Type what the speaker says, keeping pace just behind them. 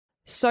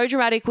So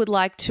Dramatic would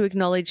like to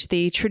acknowledge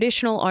the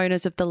traditional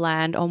owners of the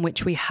land on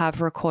which we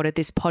have recorded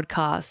this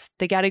podcast,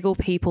 the Gadigal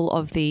people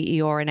of the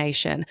Eora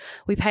Nation.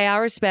 We pay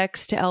our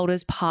respects to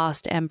elders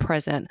past and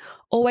present.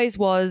 Always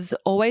was,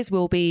 always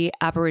will be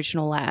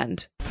Aboriginal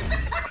land.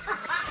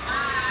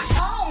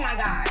 Oh my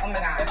God.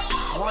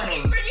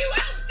 Warning. For you,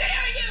 how dare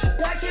you?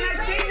 Why can't I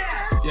see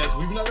that? Yes,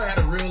 we've never had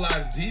a real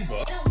live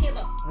diva. Don't give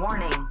a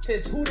Warning.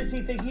 Says, who does he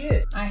think he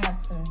is? I have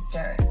some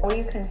dirt. Will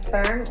you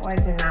confirm or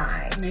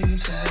deny? Maybe you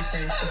should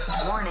rephrase the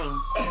question.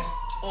 Warning.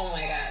 Oh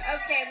my God.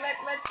 Okay,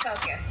 let's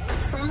focus.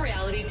 From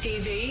reality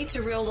TV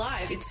to real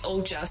life, it's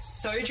all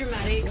just So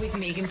Dramatic with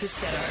Megan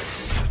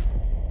Pistetto.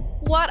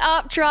 What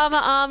up, Drama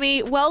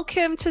Army?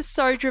 Welcome to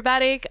So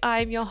Dramatic.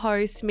 I'm your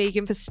host,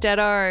 Megan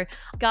Pistetto.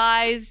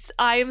 Guys,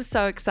 I am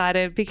so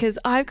excited because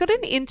I've got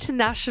an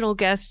international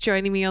guest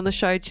joining me on the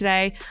show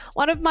today.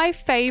 One of my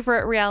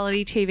favorite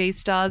reality TV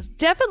stars,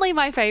 definitely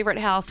my favorite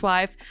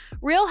housewife,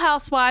 Real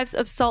Housewives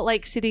of Salt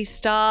Lake City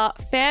star,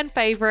 fan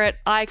favorite,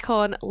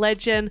 icon,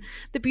 legend,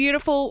 the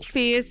beautiful,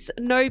 fierce,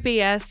 no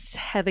BS,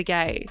 Heather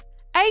Gay.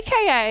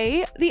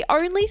 AKA the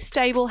only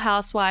stable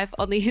housewife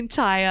on the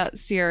entire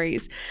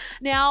series.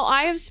 Now,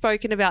 I have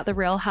spoken about the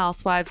Real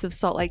Housewives of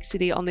Salt Lake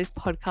City on this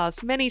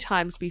podcast many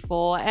times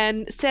before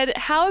and said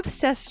how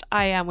obsessed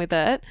I am with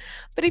it.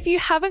 But if you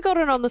haven't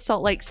gotten on the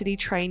Salt Lake City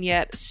train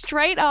yet,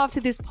 straight after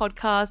this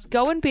podcast,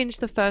 go and binge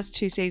the first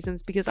 2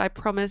 seasons because I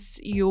promise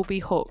you'll be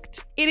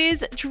hooked. It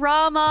is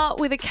drama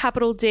with a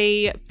capital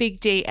D,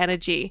 big D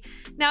energy.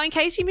 Now, in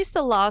case you missed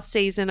the last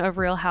season of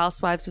Real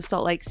Housewives of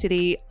Salt Lake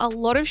City, a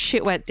lot of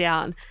shit went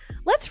down.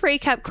 Let's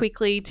recap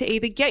quickly to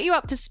either get you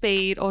up to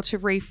speed or to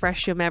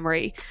refresh your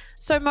memory.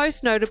 So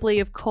most notably,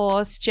 of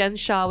course, Jen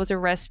Shah was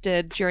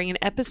arrested during an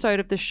episode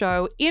of the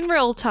show in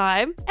real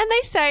time, and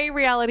they say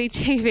reality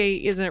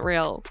TV isn't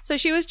real. So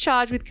she was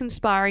charged with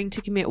conspiring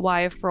to commit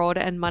wire fraud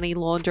and money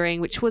laundering,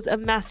 which was a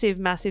massive,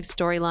 massive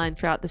storyline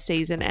throughout the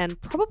season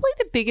and probably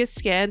the biggest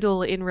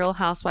scandal in Real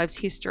Housewives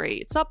history.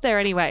 It's up there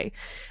anyway.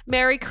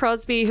 Mary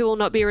Crosby, who will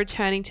not be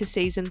returning to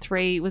season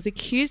 3, was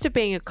accused of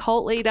being a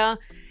cult leader.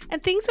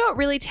 And things got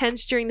really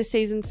tense during the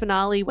season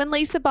finale when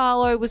Lisa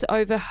Barlow was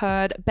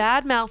overheard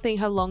bad-mouthing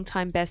her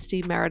longtime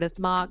bestie Meredith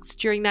Marks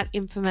during that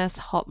infamous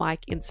hot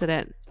mic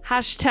incident.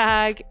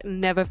 Hashtag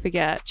never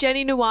forget.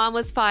 Jenny Nguyen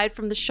was fired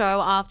from the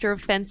show after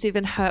offensive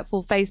and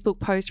hurtful Facebook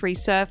posts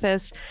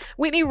resurfaced.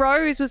 Whitney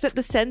Rose was at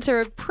the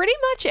center of pretty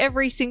much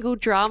every single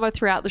drama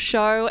throughout the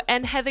show,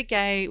 and Heather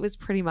Gay was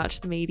pretty much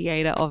the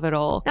mediator of it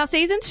all. Now,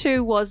 season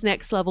 2 was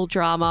next level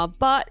drama,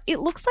 but it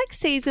looks like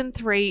season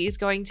 3 is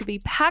going to be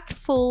packed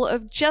full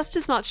of just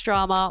as much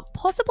drama,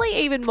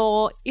 possibly even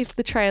more if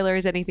the trailer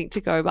is anything to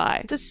go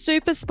by. The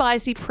super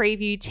spicy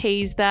preview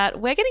teased that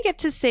we're going to get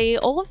to see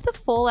all of the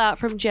fallout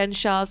from Jen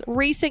Shah's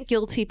recent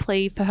guilty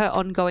plea for her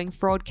ongoing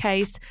fraud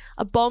case,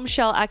 a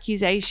bombshell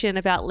accusation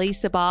about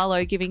Lisa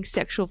Barlow giving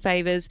sexual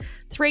favors,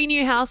 3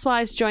 new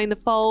housewives join the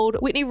fold,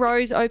 Whitney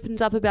Rose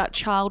opens up about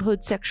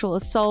childhood sexual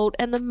assault,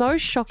 and the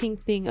most shocking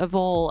thing of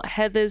all,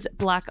 Heather's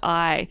black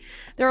eye.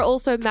 There are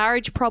also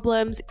marriage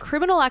problems,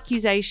 criminal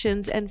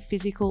accusations, and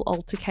physical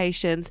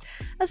altercations,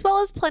 as well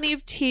as plenty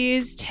of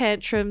tears,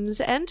 tantrums,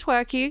 and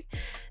twerking.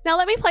 Now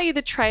let me play you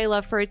the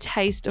trailer for a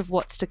taste of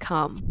what's to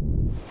come.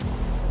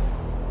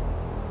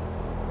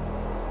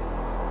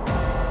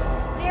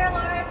 Dear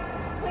Lord,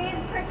 please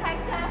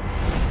protect us.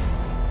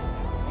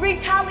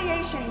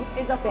 Retaliation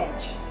is a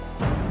bitch.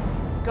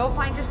 Go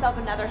find yourself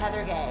another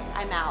Heather Gay.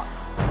 I'm out.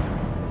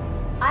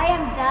 I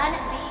am done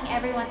being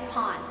everyone's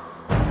pawn.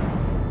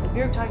 If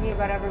you're talking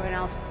about everyone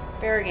else,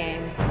 fair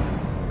game.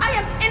 I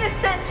am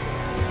innocent!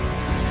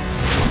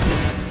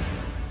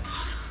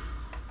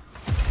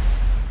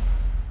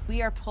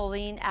 We are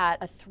pulling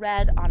at a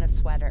thread on a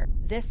sweater.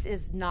 This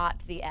is not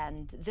the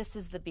end. This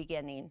is the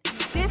beginning.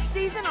 This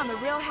season on The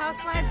Real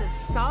Housewives of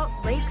Salt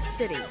Lake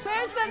City.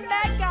 Where's the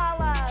Met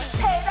Gala?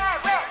 Pay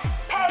that rent!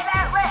 Pay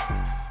that rent!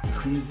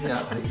 Please do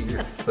not put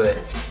your foot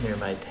near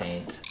my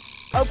taint.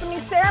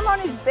 Opening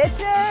ceremonies,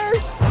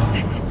 bitches!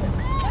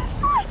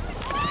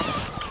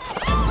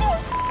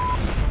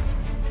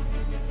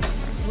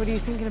 What are you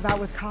thinking about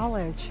with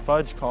college?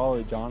 Fudge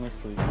college,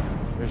 honestly.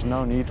 There's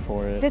no need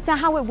for it. That's not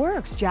how it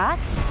works, Jack.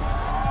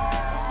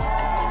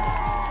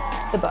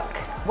 The book.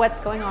 What's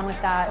going on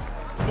with that?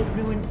 It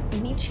ruined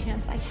any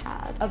chance I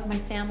had of my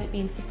family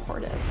being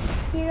supportive.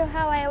 You know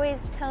how I always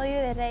tell you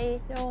that I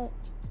don't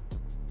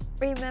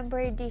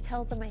remember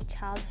details of my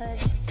childhood?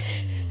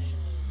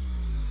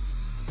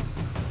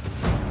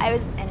 I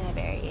was in a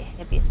very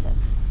abusive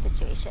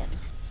situation.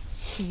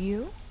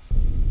 You?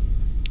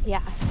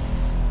 Yeah.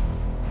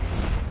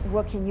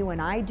 What can you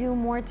and I do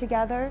more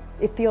together?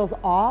 It feels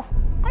off.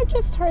 I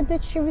just heard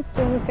that she was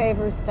doing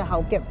favors to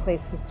help get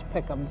places to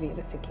pick up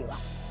Vita Tequila.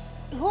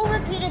 Who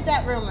repeated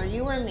that rumor,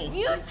 you or me?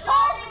 You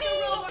told me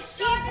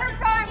she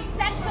performed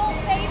sexual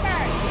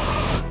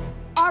favors!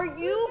 Are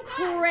you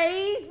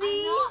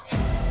crazy?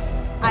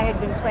 I had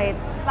been played.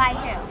 By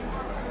who?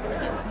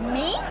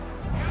 Me?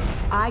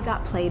 I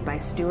got played by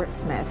Stuart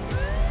Smith.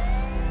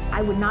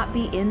 I would not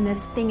be in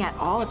this thing at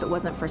all if it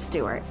wasn't for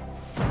Stuart.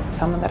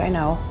 Someone that I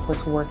know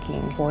was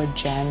working for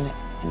Jen,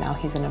 and now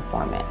he's an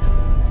informant.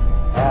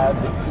 Have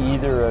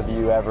either of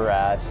you ever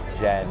asked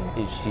Jen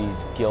if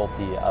she's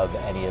guilty of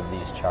any of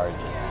these charges?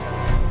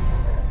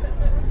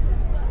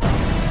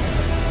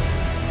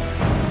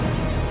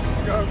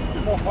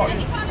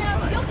 Any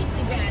comment of guilty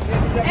plea, Jen?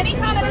 Any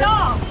comment at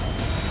all?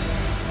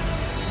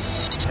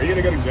 Are you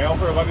gonna go to jail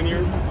for 11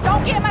 years?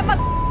 Don't get in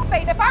my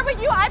face. If I were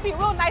you, I'd be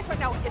real nice right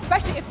now,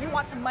 especially if you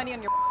want some money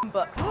on your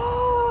books.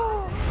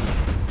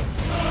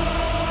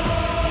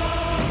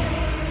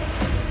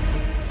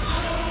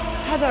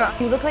 Heather,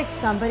 you look like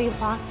somebody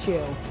locked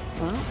you.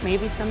 Well,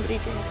 maybe somebody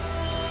did.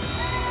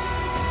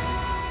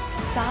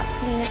 Stop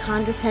being a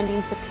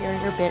condescending,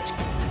 superior bitch.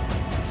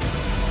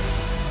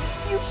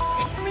 You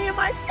for me and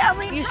my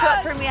family. You show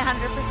up for me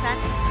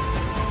 100%.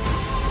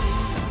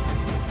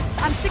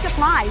 I'm sick of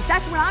lies.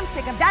 That's what I'm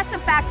sick of. That's a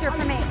factor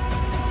for me.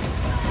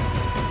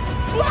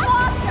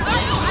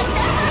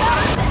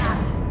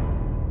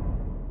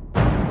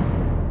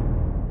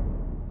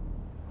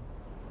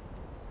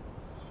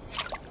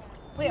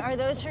 Wait, are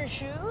those her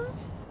shoes?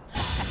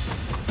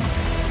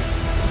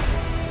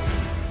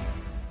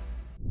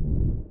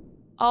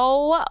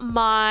 Oh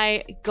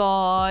my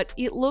God.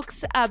 It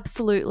looks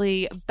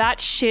absolutely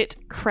batshit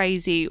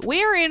crazy.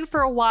 We're in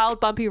for a wild,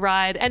 bumpy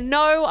ride. And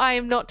no, I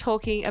am not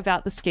talking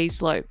about the ski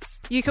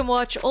slopes. You can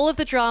watch all of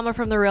the drama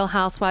from The Real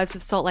Housewives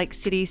of Salt Lake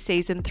City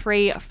Season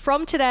 3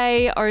 from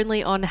today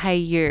only on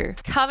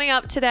HeyU. Coming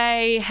up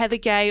today, Heather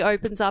Gay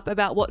opens up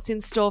about what's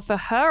in store for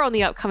her on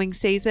the upcoming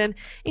season,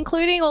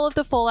 including all of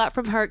the fallout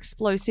from her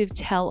explosive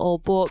tell-all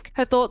book,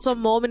 her thoughts on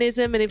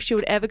Mormonism and if she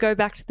would ever go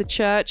back to the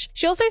church.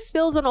 She also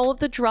spills on all of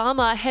the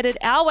drama headed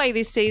our way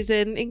this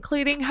season,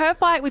 including her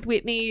fight with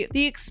Whitney,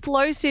 the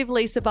explosive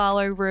Lisa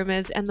Barlow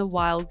rumors, and the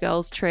Wild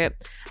Girls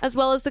trip, as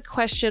well as the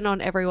question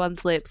on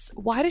everyone's lips: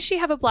 why does she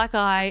have a black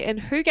eye, and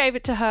who gave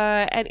it to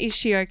her, and is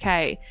she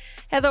okay?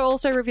 Heather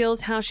also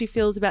reveals how she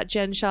feels about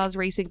Jen Shah's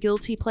recent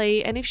guilty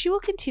plea and if she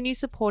will continue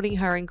supporting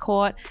her in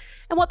court,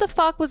 and what the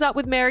fuck was up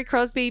with Mary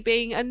Crosby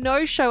being a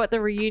no-show at the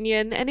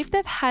reunion, and if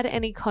they've had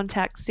any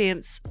contact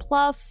since,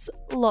 plus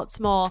lots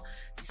more.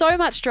 So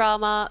much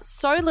drama,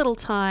 so little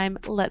time.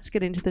 Let's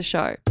get into the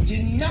show. Do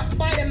not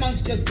fight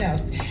amongst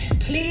yourselves.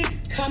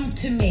 Please come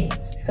to me.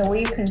 So will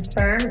you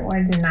confirm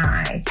or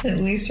deny?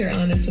 At least you're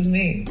honest with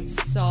me.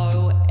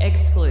 So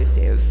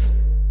exclusive.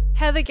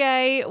 Heather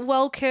Gay,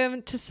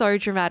 welcome to So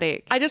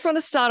Dramatic. I just want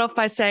to start off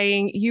by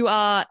saying you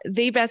are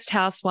the best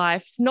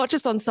housewife, not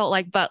just on Salt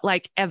Lake, but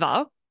like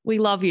ever. We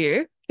love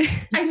you.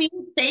 I mean,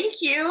 thank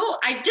you.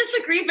 I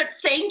disagree, but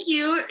thank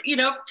you,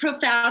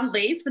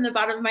 profoundly from the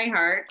bottom of my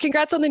heart.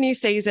 Congrats on the new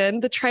season.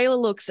 The trailer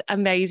looks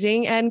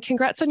amazing, and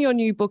congrats on your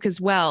new book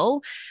as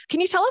well. Can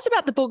you tell us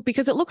about the book?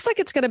 Because it looks like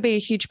it's going to be a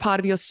huge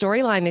part of your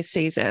storyline this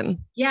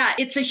season. Yeah,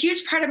 it's a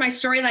huge part of my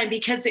storyline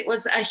because it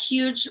was a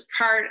huge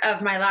part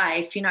of my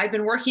life. I've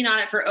been working on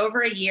it for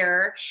over a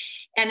year,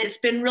 and it's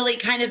been really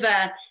kind of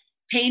a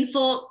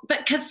painful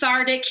but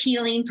cathartic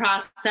healing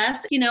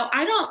process.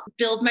 I don't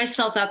build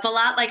myself up a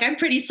lot. Like, I'm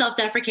pretty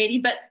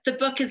self-deprecating, but the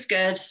book is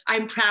good.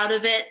 I'm proud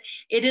of it.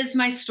 It is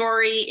my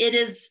story. It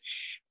is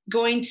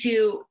going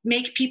to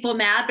make people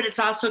mad, but it's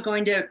also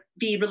going to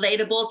be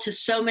relatable to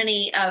so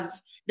many of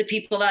the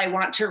people that I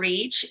want to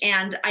reach.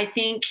 And I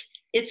think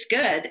it's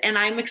good, and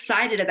I'm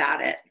excited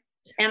about it.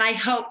 And I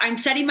hope I'm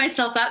setting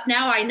myself up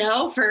now, I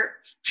know, for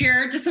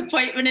pure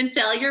disappointment and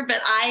failure, but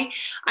I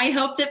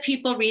hope that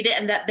people read it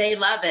and that they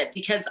love it,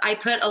 because I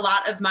put a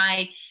lot of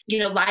my,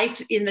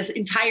 life in this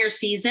entire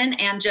season,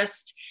 and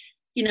just,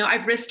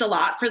 I've risked a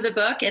lot for the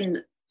book,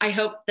 and I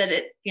hope that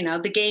it,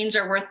 the gains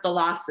are worth the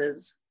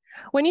losses.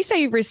 When you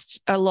say you've risked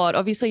a lot,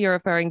 obviously you're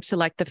referring to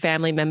like the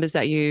family members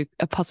that you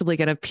are possibly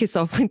going to piss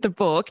off with the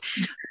book.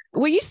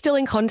 Were you still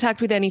in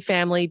contact with any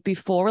family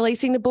before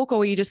releasing the book, or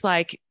were you just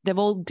like, they've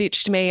all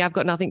ditched me, I've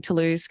got nothing to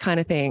lose kind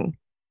of thing?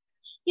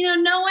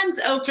 No one's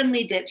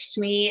openly ditched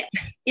me.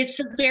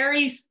 It's a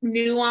very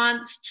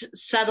nuanced,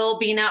 subtle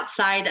being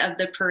outside of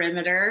the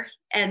perimeter.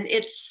 And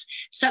it's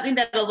something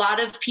that a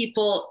lot of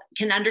people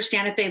can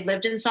understand if they've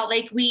lived in Salt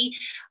Lake. We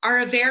are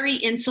a very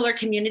insular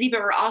community,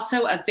 but we're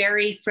also a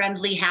very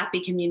friendly,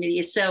 happy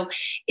community. So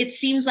it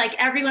seems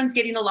like everyone's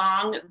getting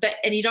along,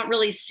 and you don't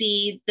really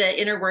see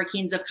the inner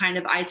workings of kind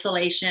of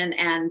isolation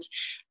and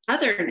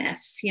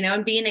otherness,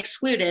 and being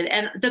excluded.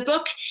 And the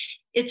book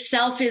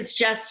itself is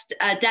just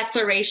a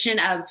declaration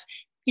of,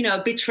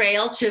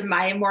 betrayal to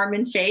my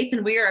Mormon faith.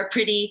 And we are a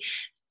pretty,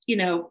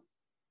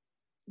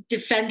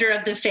 defender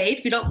of the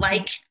faith. We don't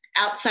like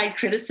outside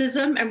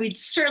criticism, and we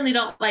certainly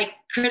don't like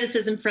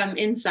criticism from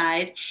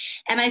inside.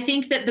 And I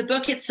think that the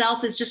book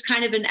itself is just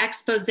kind of an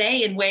expose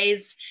in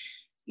ways,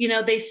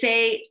 they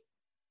say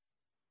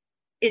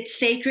it's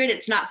sacred,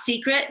 it's not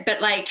secret,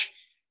 but like,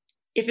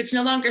 if it's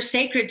no longer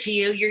sacred to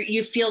you,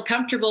 you feel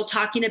comfortable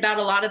talking about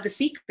a lot of the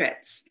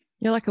secrets.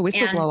 You're like a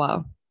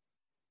whistleblower.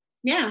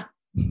 Yeah.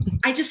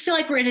 I just feel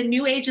like we're in a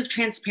new age of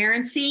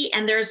transparency,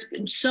 and there's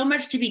so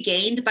much to be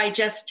gained by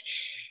just,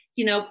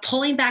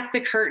 pulling back the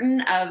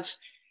curtain of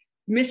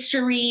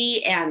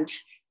mystery and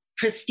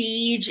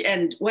prestige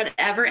and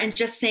whatever, and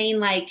just saying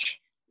like,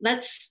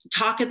 let's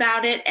talk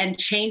about it and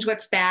change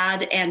what's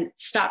bad and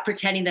stop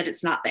pretending that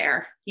it's not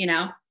there, you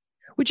know?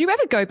 Would you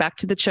ever go back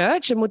to the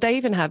church, and would they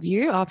even have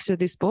you after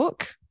this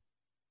book?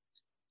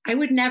 I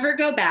would never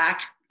go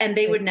back, and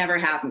they would never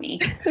have me.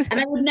 And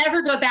I would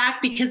never go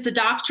back because the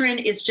doctrine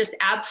is just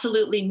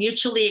absolutely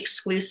mutually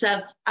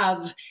exclusive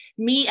of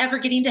me ever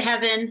getting to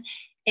heaven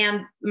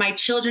and my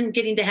children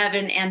getting to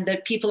heaven and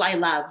the people I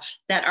love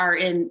that are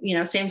in, you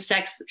know,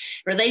 same-sex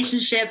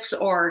relationships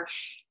or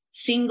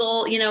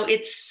single. You know,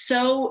 it's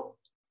so,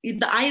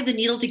 the eye of the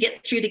needle to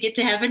get through to get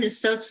to heaven is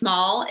so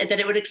small that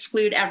it would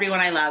exclude everyone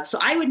I love. So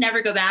I would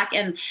never go back,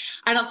 and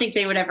I don't think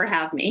they would ever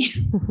have me.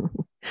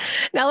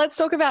 Now let's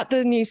talk about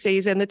the new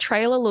season. The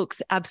trailer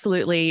looks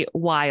absolutely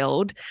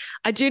wild.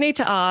 I do need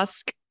to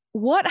ask,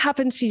 what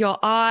happened to your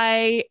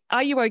eye?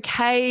 Are you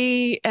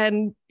okay?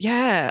 And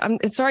yeah, I'm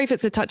sorry if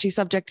it's a touchy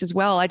subject as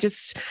well. I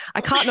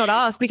can't not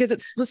ask because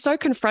it was so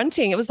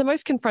confronting. It was the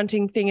most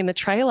confronting thing in the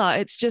trailer.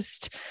 It's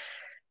just,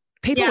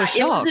 people were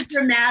shocked. It was a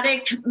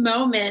dramatic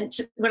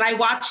moment. When I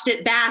watched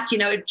it back, you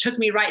know, it took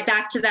me right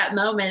back to that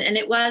moment. And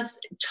it was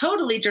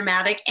totally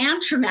dramatic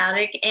and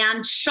traumatic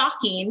and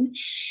shocking.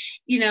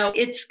 You know,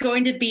 it's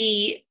going to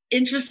be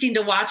interesting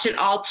to watch it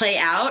all play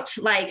out.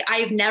 Like,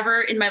 I've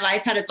never in my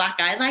life had a black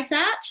eye like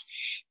that.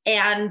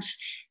 And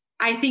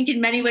I think in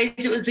many ways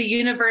it was the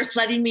universe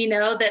letting me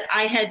know that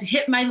I had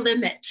hit my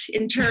limit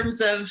in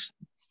terms of,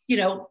 you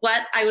know,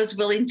 what I was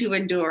willing to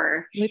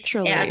endure.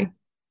 Literally. And,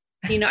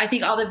 you know, I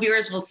think all the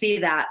viewers will see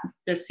that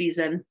this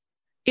season.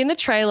 In the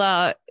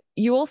trailer,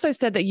 you also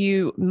said that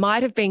you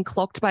might have been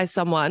clocked by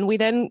someone. We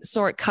then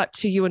saw it cut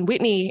to you and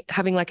Whitney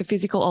having like a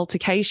physical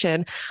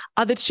altercation.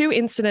 Are the two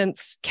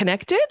incidents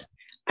connected?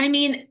 I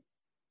mean,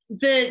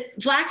 the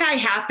black eye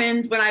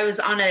happened when I was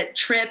on a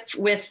trip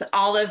with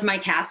all of my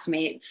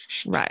castmates.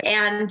 Right.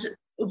 And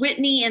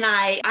Whitney and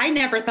I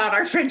never thought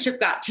our friendship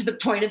got to the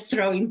point of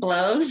throwing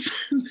blows.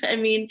 I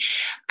mean,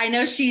 I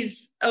know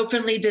she's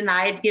openly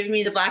denied giving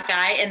me the black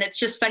eye. And it's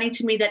just funny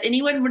to me that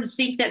anyone would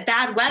think that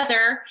bad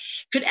weather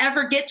could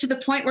ever get to the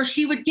point where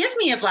she would give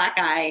me a black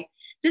eye.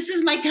 This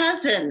is my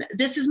cousin.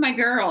 This is my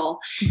girl.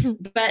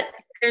 But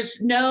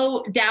there's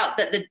no doubt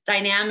that the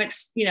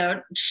dynamics, you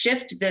know,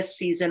 shift this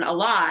season a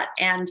lot.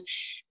 And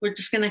we're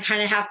just going to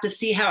kind of have to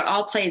see how it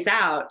all plays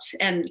out.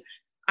 And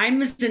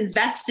I'm as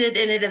invested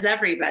in it as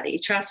everybody.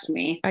 Trust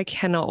me. I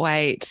cannot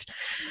wait.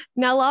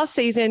 Now, last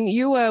season,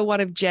 you were one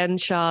of Jen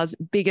Shah's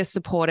biggest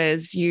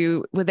supporters.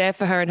 You were there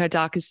for her in her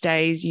darkest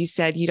days. You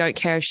said you don't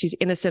care if she's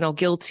innocent or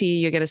guilty.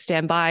 You're going to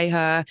stand by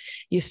her.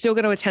 You're still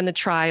going to attend the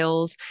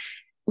trials.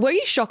 Were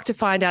you shocked to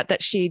find out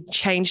that she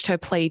changed her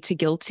plea to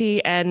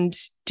guilty? And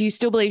do you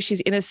still believe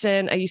she's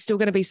innocent? Are you still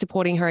going to be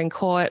supporting her in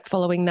court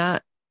following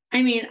that?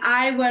 I mean,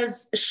 I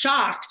was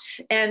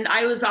shocked, and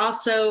I was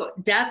also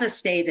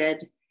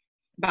devastated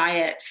by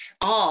it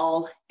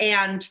all.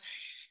 And,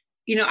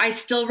 you know, I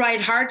still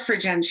ride hard for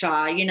Jen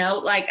Shah, you know,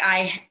 like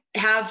I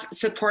have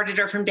supported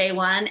her from day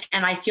one.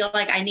 And I feel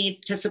like I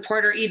need to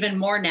support her even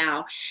more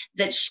now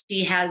that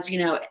she has, you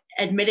know,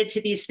 admitted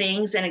to these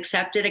things and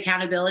accepted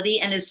accountability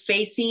and is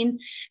facing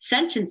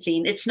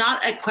sentencing. It's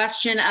not a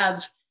question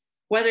of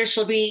whether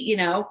she'll be, you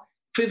know,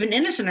 proven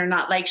innocent or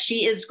not. Like,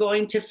 she is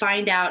going to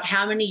find out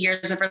how many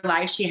years of her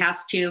life she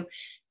has to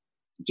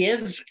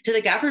give to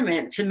the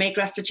government to make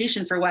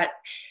restitution for what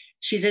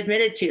she's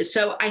admitted to.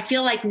 So I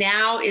feel like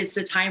now is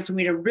the time for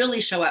me to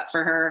really show up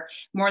for her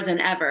more than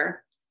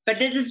ever.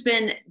 But it has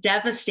been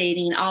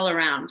devastating all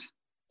around.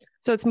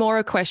 So it's more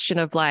a question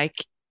of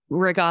like,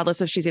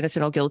 regardless if she's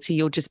innocent or guilty,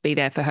 you'll just be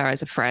there for her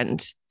as a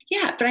friend.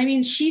 Yeah, but I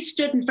mean, she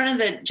stood in front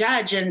of the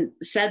judge and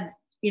said,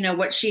 you know,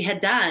 what she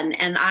had done.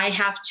 And I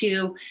have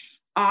to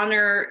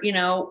honor, you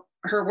know,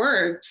 her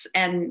words.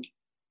 And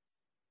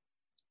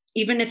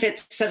even if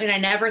it's something I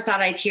never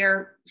thought I'd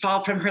hear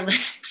fall from her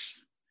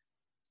lips,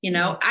 you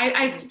know,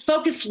 I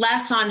focus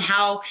less on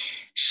how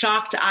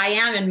shocked I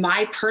am and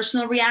my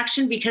personal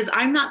reaction, because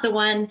I'm not the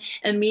one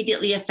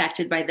immediately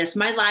affected by this.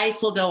 My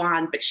life will go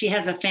on, but she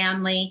has a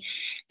family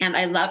and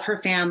I love her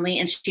family,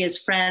 and she has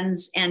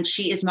friends and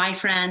she is my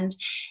friend.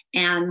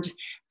 And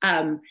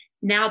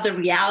now the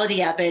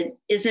reality of it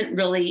isn't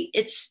really,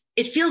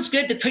 it feels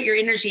good to put your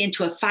energy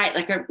into a fight.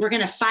 Like, we're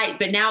going to fight,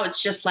 but now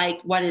it's just like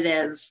what it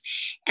is.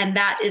 And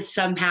that is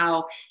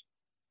somehow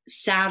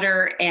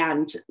sadder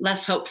and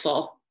less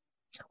hopeful.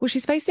 Well,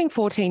 she's facing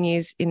 14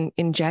 years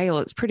in jail.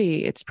 It's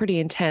pretty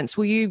intense.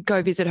 Will you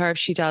go visit her if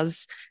she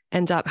does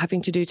end up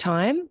having to do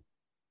time?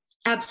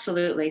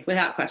 Absolutely,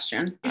 without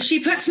question. If she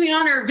puts me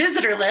on her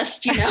visitor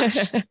list, you know,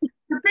 the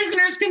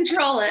prisoners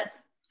control it.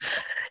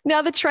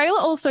 Now, the trailer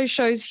also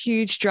shows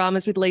huge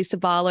dramas with Lisa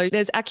Barlow.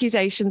 There's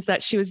accusations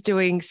that she was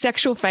doing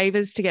sexual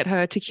favors to get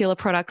her tequila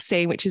product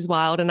seen, which is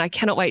wild, and I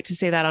cannot wait to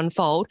see that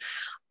unfold.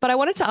 But I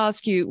wanted to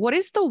ask you, what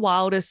is the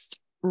wildest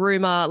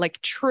rumor,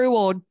 like true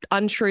or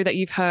untrue, that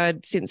you've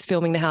heard since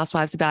filming The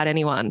Housewives about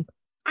anyone?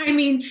 I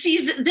mean,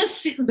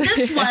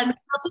 this one,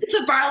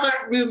 Lisa Barlow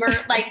rumor,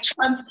 like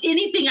trumps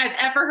anything I've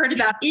ever heard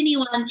about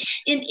anyone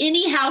in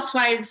any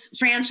Housewives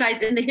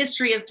franchise in the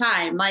history of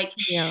time. Like,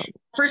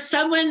 for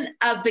someone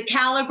of the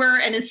caliber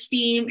and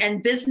esteem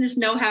and business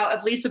know-how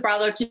of Lisa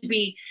Barlow to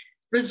be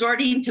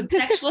resorting to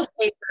sexual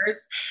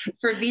favors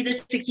for Vida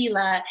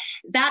Tequila,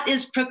 that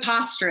is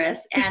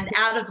preposterous and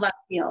out of left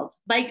field.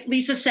 Like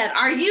Lisa said,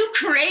 are you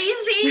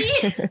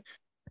crazy?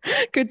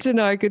 Good to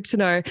know. Good to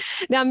know.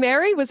 Now,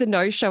 Mary was a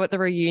no-show at the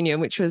reunion,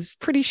 which was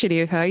pretty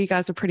shitty of her. You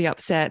guys were pretty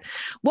upset.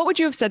 What would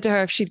you have said to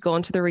her if she'd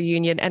gone to the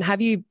reunion? And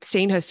have you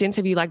seen her since?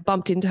 Have you like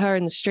bumped into her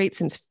in the street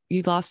since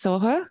you last saw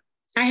her?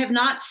 I have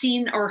not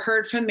seen or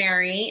heard from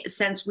Mary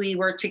since we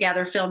were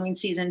together filming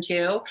season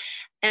 2.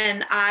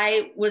 And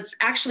I was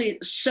actually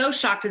so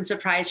shocked and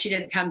surprised she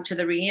didn't come to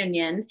the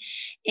reunion.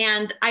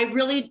 And I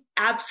really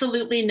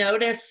absolutely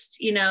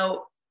noticed,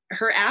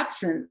 her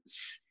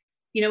absence.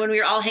 When we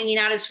were all hanging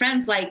out as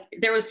friends, like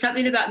there was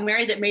something about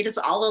Mary that made us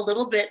all a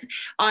little bit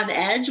on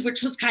edge,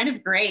 which was kind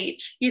of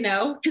great,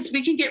 because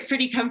we can get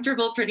pretty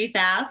comfortable pretty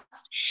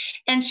fast.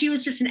 And she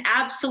was just an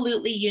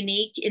absolutely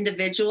unique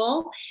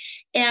individual.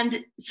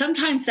 And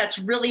sometimes that's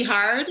really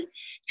hard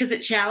because it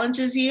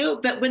challenges you.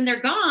 But when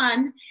they're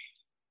gone,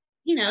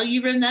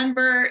 you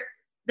remember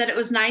that it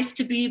was nice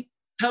to be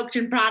poked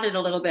and prodded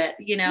a little bit,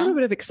 A little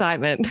bit of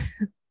excitement.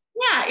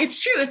 Yeah, it's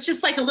true. It's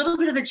just like a little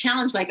bit of a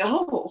challenge, like,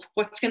 oh,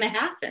 what's going to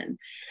happen?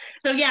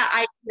 So yeah,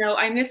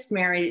 I missed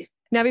Mary.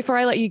 Now, before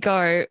I let you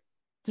go,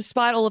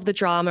 despite all of the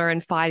drama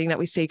and fighting that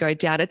we see go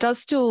down, it does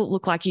still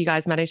look like you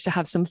guys managed to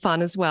have some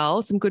fun as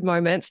well, some good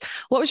moments.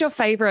 What was your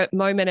favorite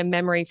moment and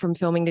memory from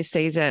filming this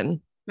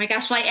season? My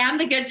gosh, well, I am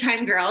the good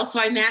time girl,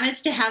 so I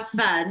managed to have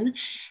fun.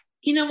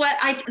 You know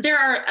what? There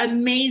are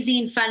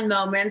amazing fun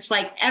moments.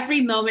 Like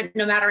every moment,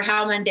 no matter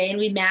how mundane,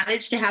 we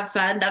manage to have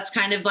fun. That's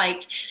kind of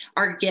like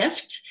our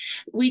gift.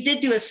 We did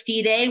do a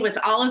ski day with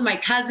all of my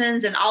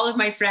cousins and all of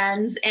my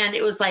friends. And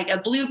it was like a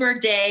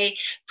bluebird day,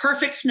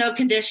 perfect snow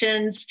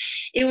conditions.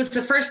 It was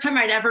the first time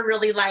I'd ever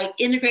really like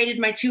integrated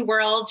my two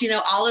worlds,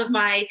 all of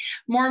my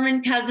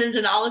Mormon cousins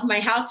and all of my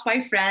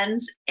housewife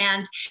friends.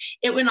 And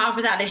it went off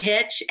without a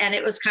hitch. And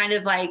it was kind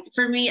of like,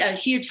 for me, a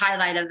huge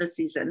highlight of the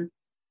season.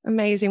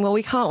 Amazing. Well,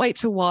 we can't wait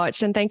to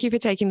watch. And thank you for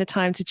taking the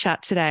time to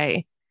chat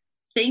today.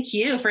 Thank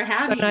you for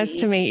having me. Nice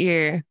to meet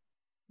you.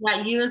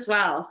 Yeah, you as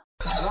well.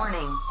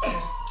 Warning.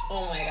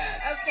 Oh my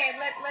God. Okay,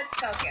 let's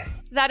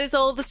focus. That is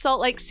all the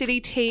Salt Lake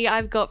City tea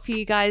I've got for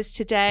you guys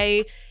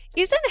today.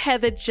 Isn't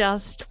Heather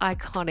just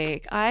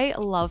iconic? I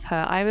love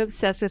her. I'm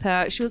obsessed with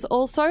her. She was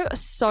also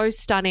so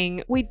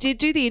stunning. We did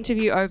do the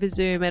interview over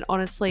Zoom, and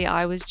honestly,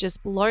 I was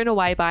just blown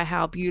away by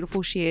how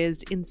beautiful she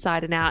is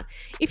inside and out.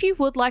 If you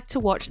would like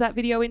to watch that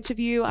video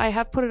interview, I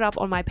have put it up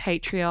on my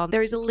Patreon.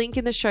 There is a link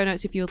in the show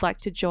notes if you would like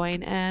to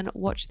join and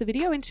watch the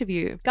video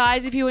interview.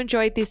 Guys, if you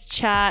enjoyed this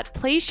chat,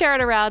 please share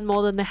it around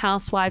more than the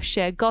housewives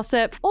share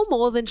gossip or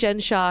more than Jen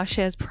Shah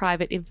shares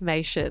private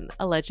information,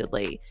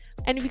 allegedly.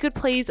 And if you could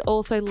please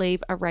also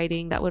leave a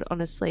rating, that would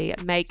honestly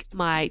make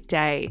my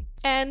day.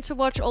 And to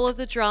watch all of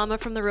the drama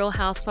from The Real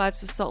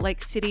Housewives of Salt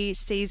Lake City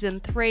Season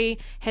 3,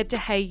 head to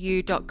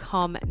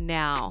heyu.com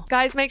now.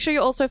 Guys, make sure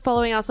you're also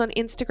following us on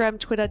Instagram,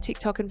 Twitter,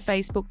 TikTok, and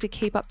Facebook to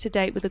keep up to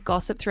date with the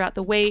gossip throughout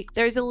the week.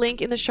 There is a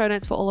link in the show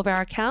notes for all of our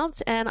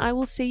accounts, and I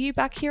will see you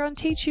back here on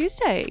Tea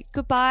Tuesday.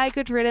 Goodbye,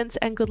 good riddance,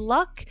 and good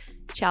luck.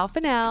 Ciao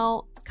for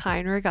now.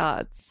 Kind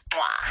regards.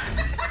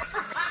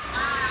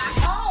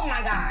 Oh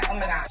my God.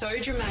 So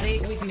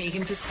Dramatic with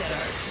Megan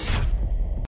Pistetto.